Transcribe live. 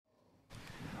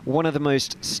One of the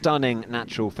most stunning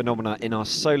natural phenomena in our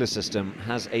solar system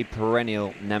has a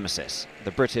perennial nemesis, the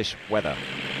British weather.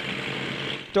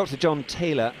 Dr. John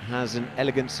Taylor has an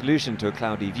elegant solution to a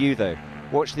cloudy view though.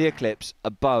 Watch the eclipse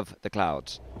above the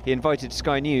clouds. He invited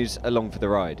Sky News along for the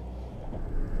ride.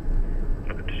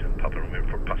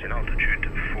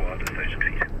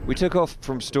 We took off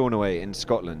from Stornoway in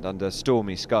Scotland under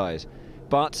stormy skies,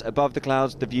 but above the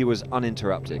clouds the view was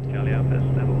uninterrupted.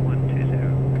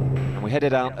 And we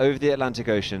headed out over the Atlantic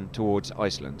Ocean towards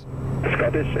Iceland.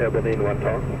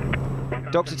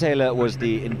 Dr. Taylor was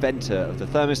the inventor of the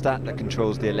thermostat that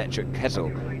controls the electric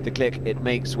kettle. The click it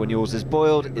makes when yours is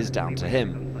boiled is down to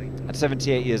him. At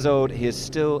 78 years old, he is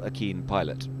still a keen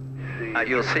pilot.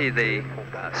 You'll see the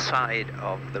side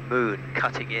of the moon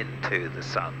cutting into the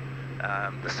sun.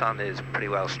 The sun is pretty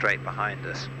well straight behind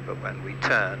us, but when we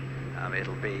turn,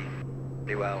 it'll be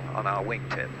pretty well on our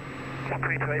wingtip.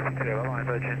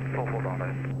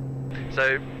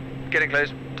 So, getting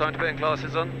close, time to put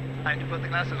glasses on? Time to put the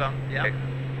glasses on, yeah. Okay.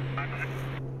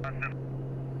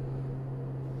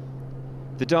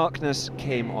 The darkness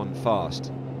came on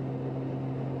fast.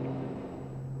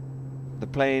 The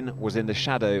plane was in the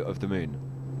shadow of the moon.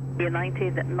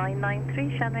 United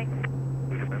 993,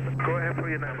 Shannon. Go ahead for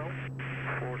your now.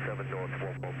 47 north,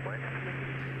 1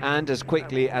 And as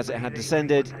quickly as it had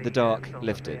descended, the dark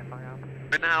lifted.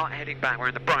 We're now heading back, we're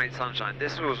in the bright sunshine.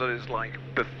 This was what it was like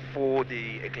before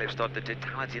the eclipse started, the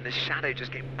totality, and the shadow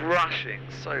just came brushing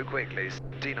so quickly,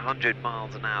 1,700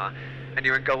 miles an hour, and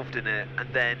you're engulfed in it, and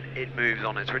then it moves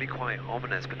on. It's really quite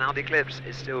ominous, but now the eclipse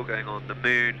is still going on. The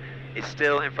moon is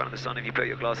still in front of the sun. If you put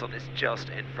your glasses on, it's just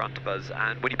in front of us,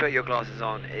 and when you put your glasses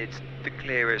on, it's the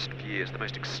clearest view. It's the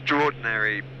most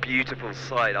extraordinary, beautiful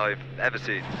sight I've ever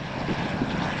seen.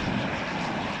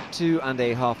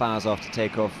 2.5 hours after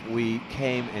takeoff, we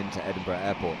came into Edinburgh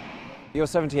Airport. You're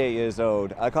 78 years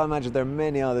old. I can't imagine there are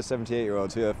many other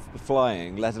 78-year-olds who are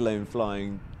flying, let alone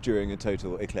flying during a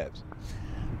total eclipse.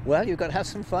 Well, you've got to have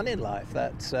some fun in life.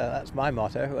 That's my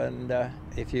motto, and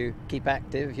if you keep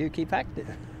active, you keep active.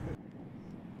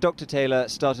 Dr. Taylor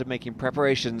started making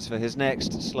preparations for his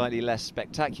next, slightly less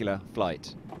spectacular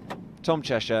flight. Tom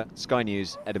Cheshire, Sky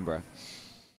News, Edinburgh.